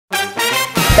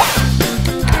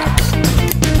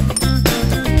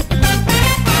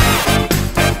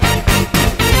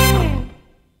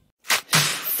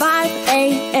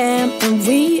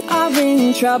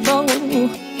trouble,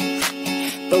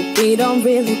 but we don't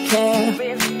really care.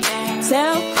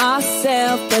 Tell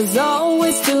ourselves there's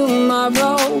always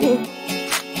tomorrow,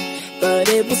 but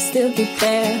it will still be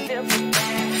there.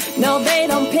 No, they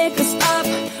don't pick us up,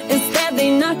 instead they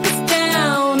knock us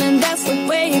down, and that's the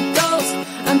way it goes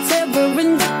until we're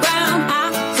in the ground. I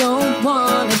don't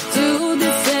wanna do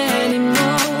this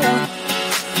anymore.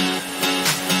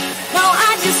 No,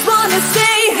 I just wanna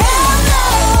say hello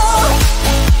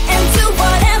and do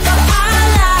whatever I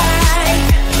like.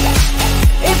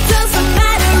 It doesn't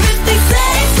matter if they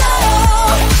say so,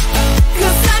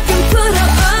 'cause I can put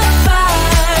up a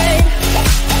fight.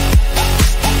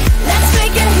 Let's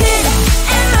make a hit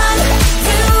and run,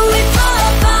 do it for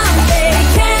fun. They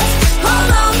can't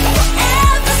hold on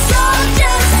forever, so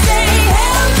just say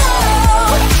hello.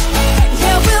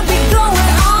 Yeah, we'll be going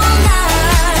all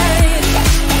night.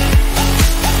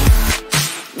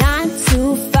 9 to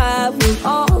 5, we're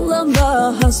all on the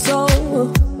hustle.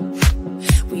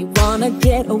 We wanna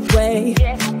get away.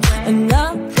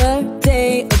 Another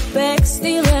day of beg,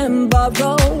 steal and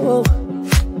borrow,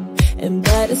 and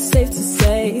that is safe to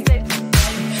say.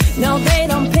 No, they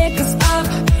don't pick us up,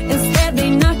 instead they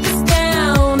knock us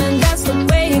down, and that's the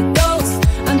way it goes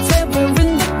until we're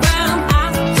in the ground. I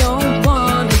don't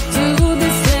wanna do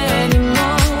this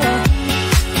anymore.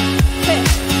 Hey.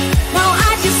 No,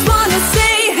 I just wanna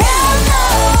say hello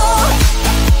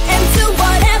and do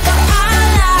whatever I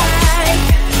like.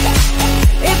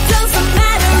 It doesn't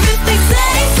matter if they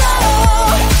say so,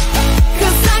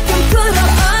 'cause I can put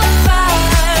up a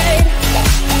fight.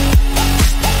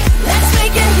 Let's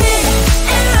make a hit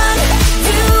and run,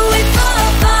 do it for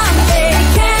fun. They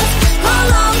can't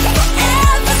hold on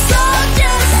forever, so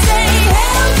just say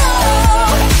hello.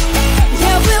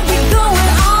 Yeah, we'll be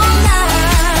going all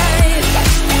night.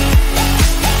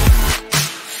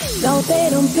 No, they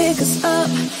don't pick us up,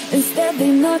 instead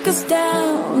they knock us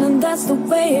down, and that's the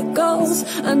way it goes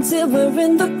until we're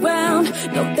in the ground.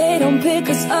 No, they don't pick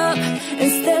us up,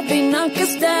 instead they knock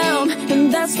us down, and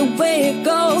that's the way it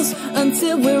goes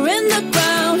until we're in the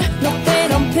ground. No, they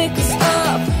don't pick us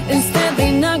up, instead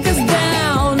they knock us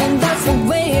down, and that's the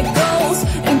way it goes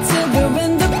until we're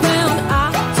in the ground. I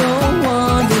don't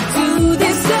want to do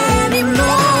this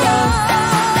anymore.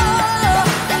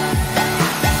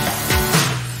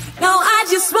 No, I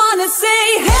just wanna say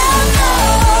hello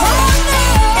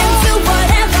and do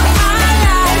whatever I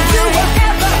like. Do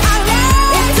whatever I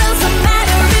like. It doesn't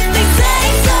matter if they say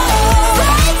so,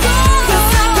 'cause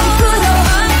I can put up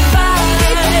a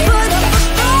fight.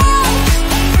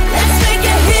 Let's make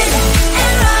a hit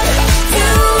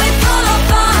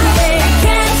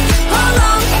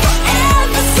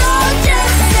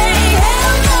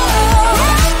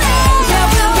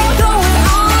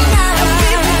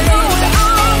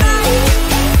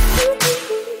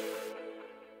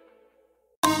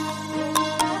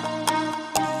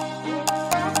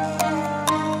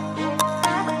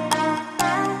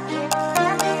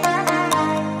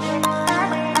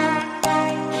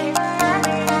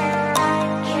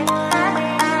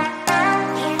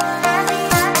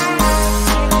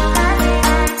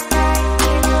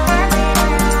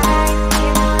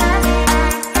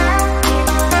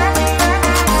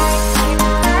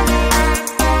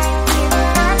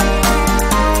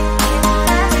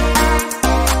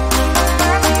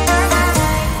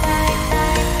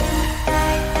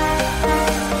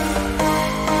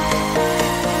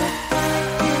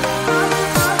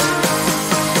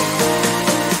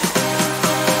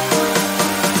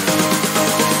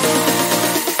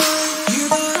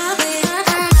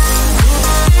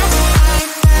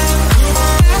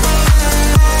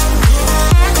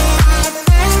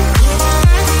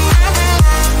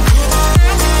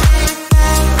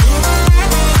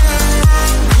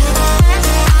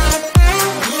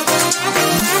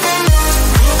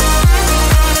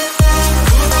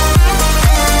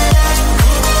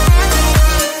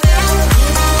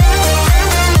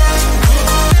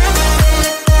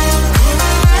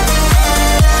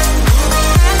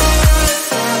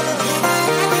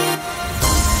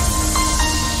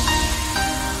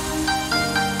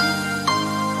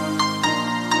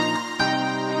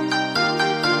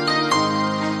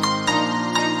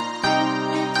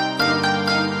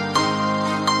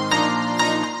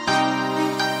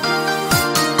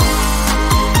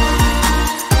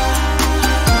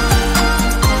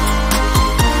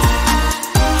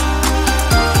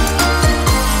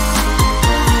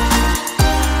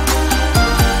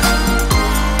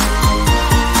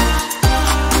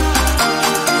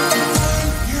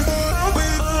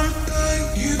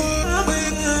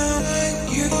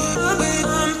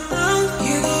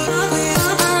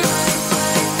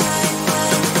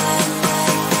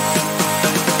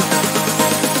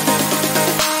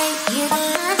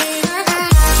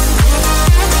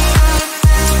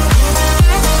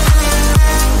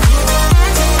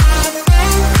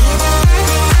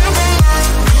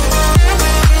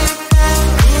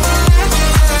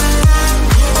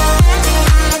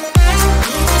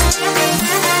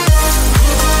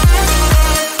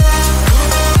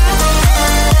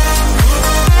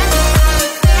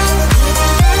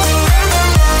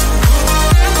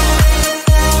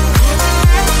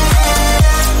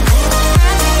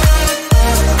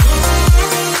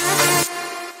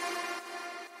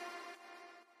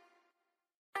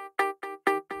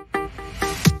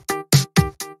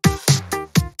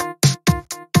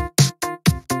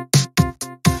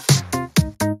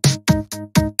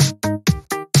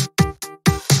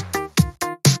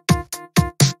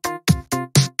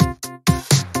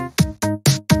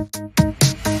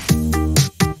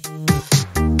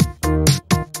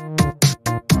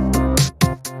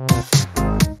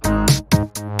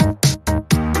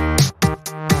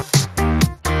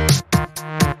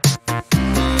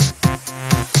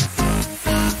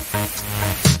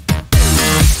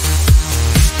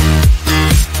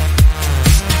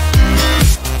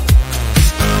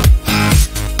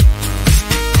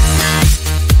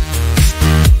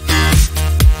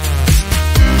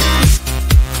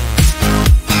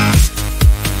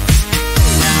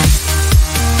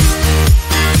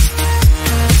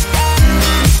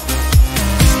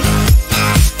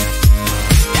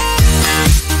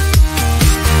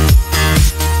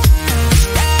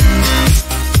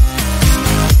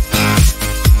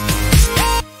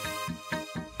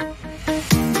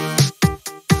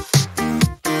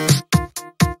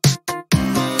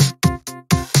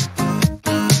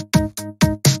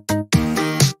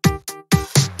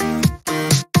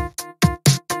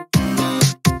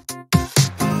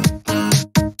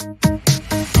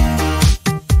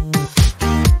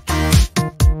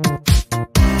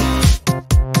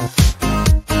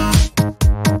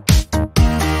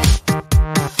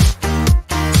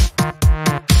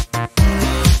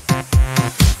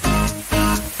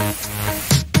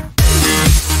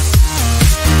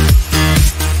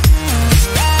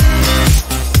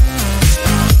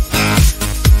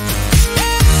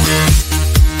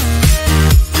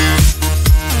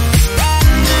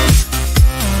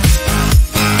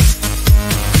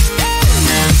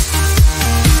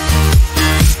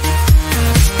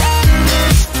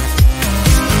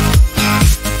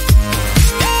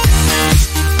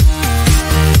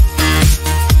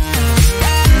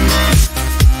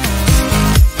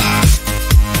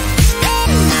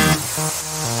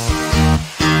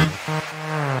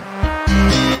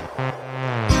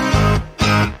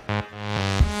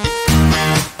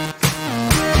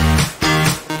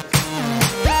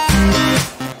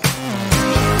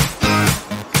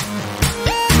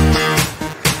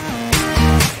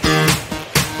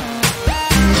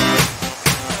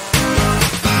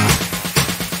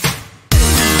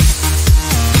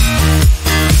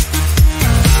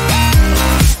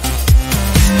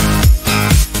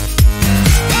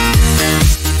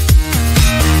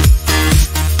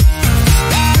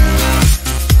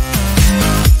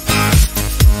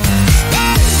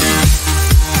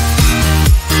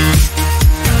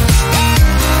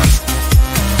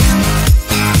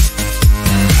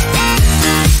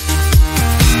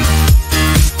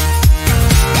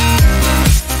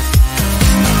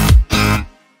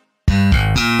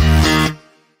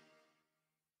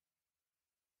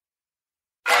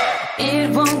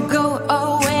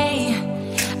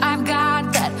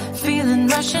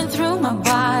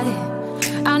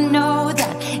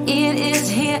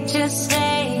here to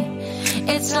stay.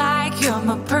 It's like you're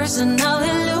my personal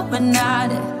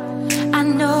Illuminati. I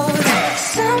know that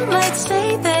some might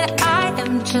say that I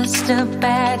am just a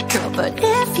bad girl, but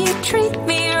if you treat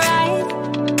me right,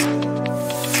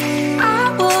 I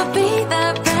will be the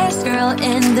best girl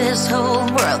in this whole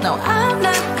world. No, I'm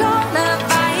not gonna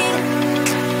fight.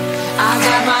 I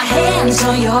got my hands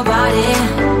on your body,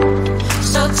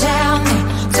 so tell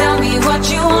me what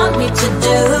you want me to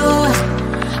do.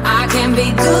 I can be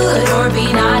good or be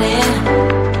naughty,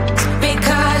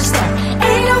 because there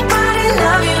ain't nobody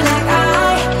love you like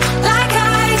I do, like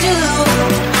I do,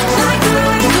 like I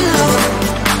do,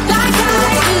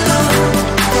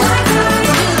 like I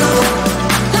do,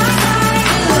 like I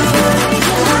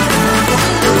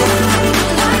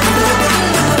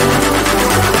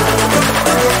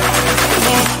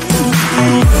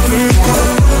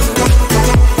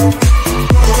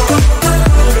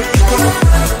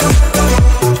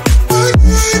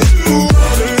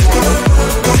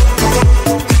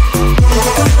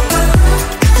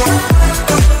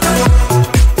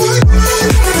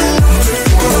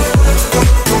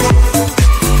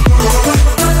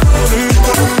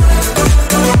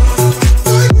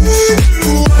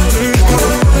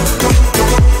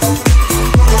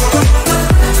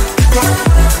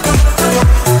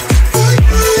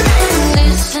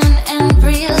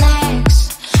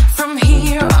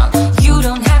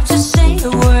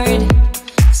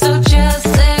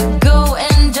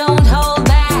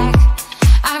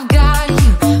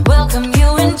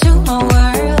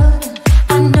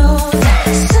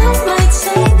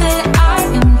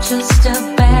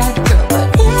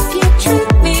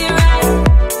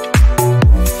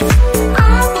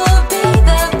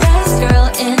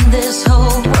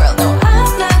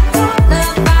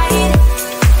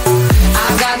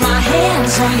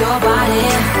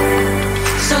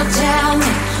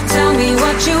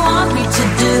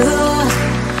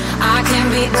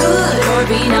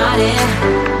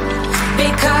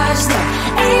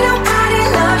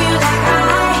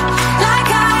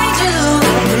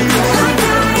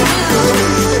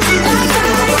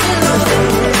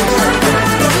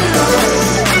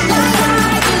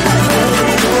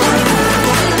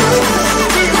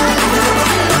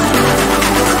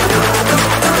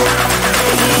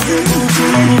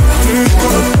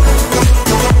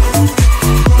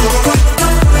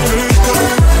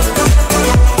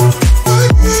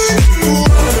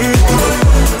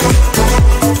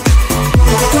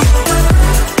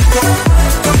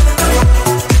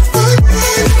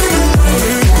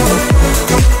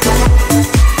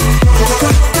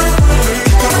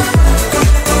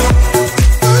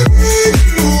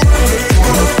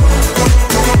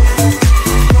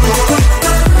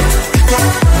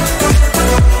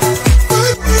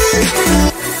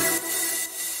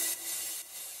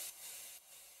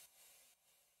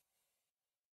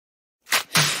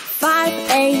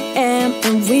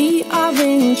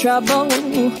trouble,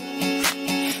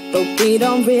 but we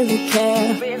don't really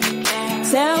care.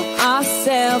 Tell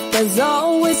ourselves there's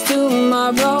always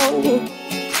tomorrow,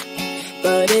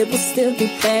 but it will still be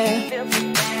there.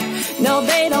 No,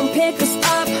 they don't pick us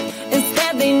up,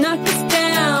 instead they knock us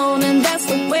down, and that's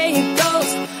the way it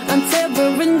goes until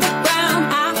we're in the ground.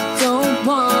 I don't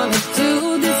wanna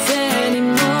do this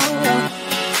anymore.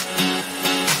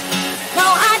 No,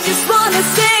 I just wanna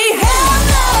say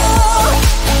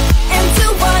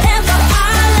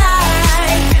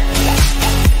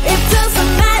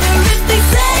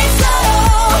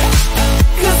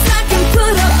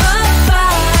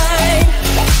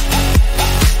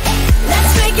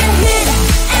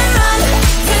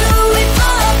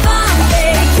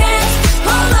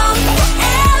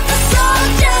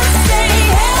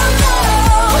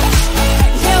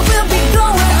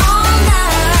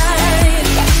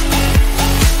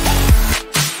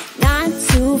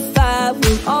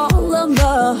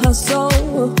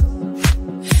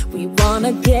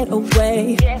get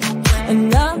away.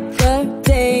 Another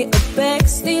day of beg,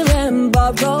 steal and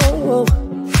borrow,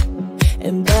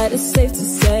 and that is safe to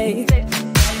say.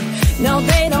 No,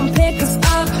 they don't pick us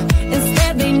up,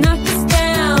 instead they knock us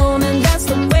down, and that's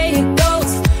the way it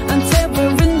goes until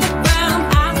we're in the ground.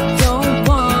 I don't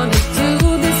wanna do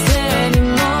this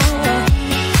anymore.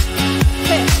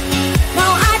 Hey. No,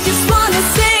 I just wanna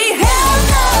say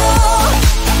hello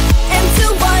and do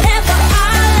whatever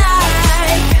I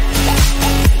like.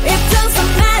 It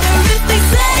doesn't matter if they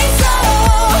say so,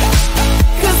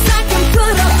 'cause I can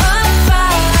put up a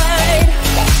fight.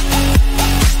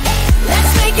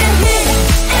 Let's make a hit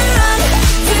and run,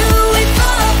 do it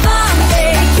for fun.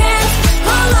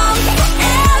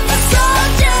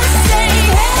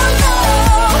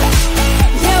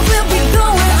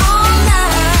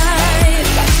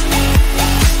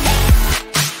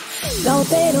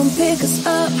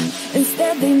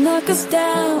 they knock us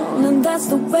down, and that's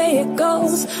the way it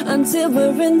goes until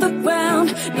we're in the ground.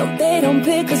 No, they don't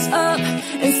pick us up,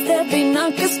 instead they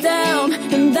knock us down,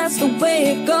 and that's the way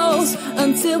it goes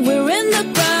until we're in the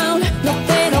ground. No,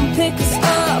 they don't pick us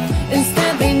up,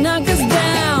 instead they knock us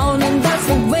down.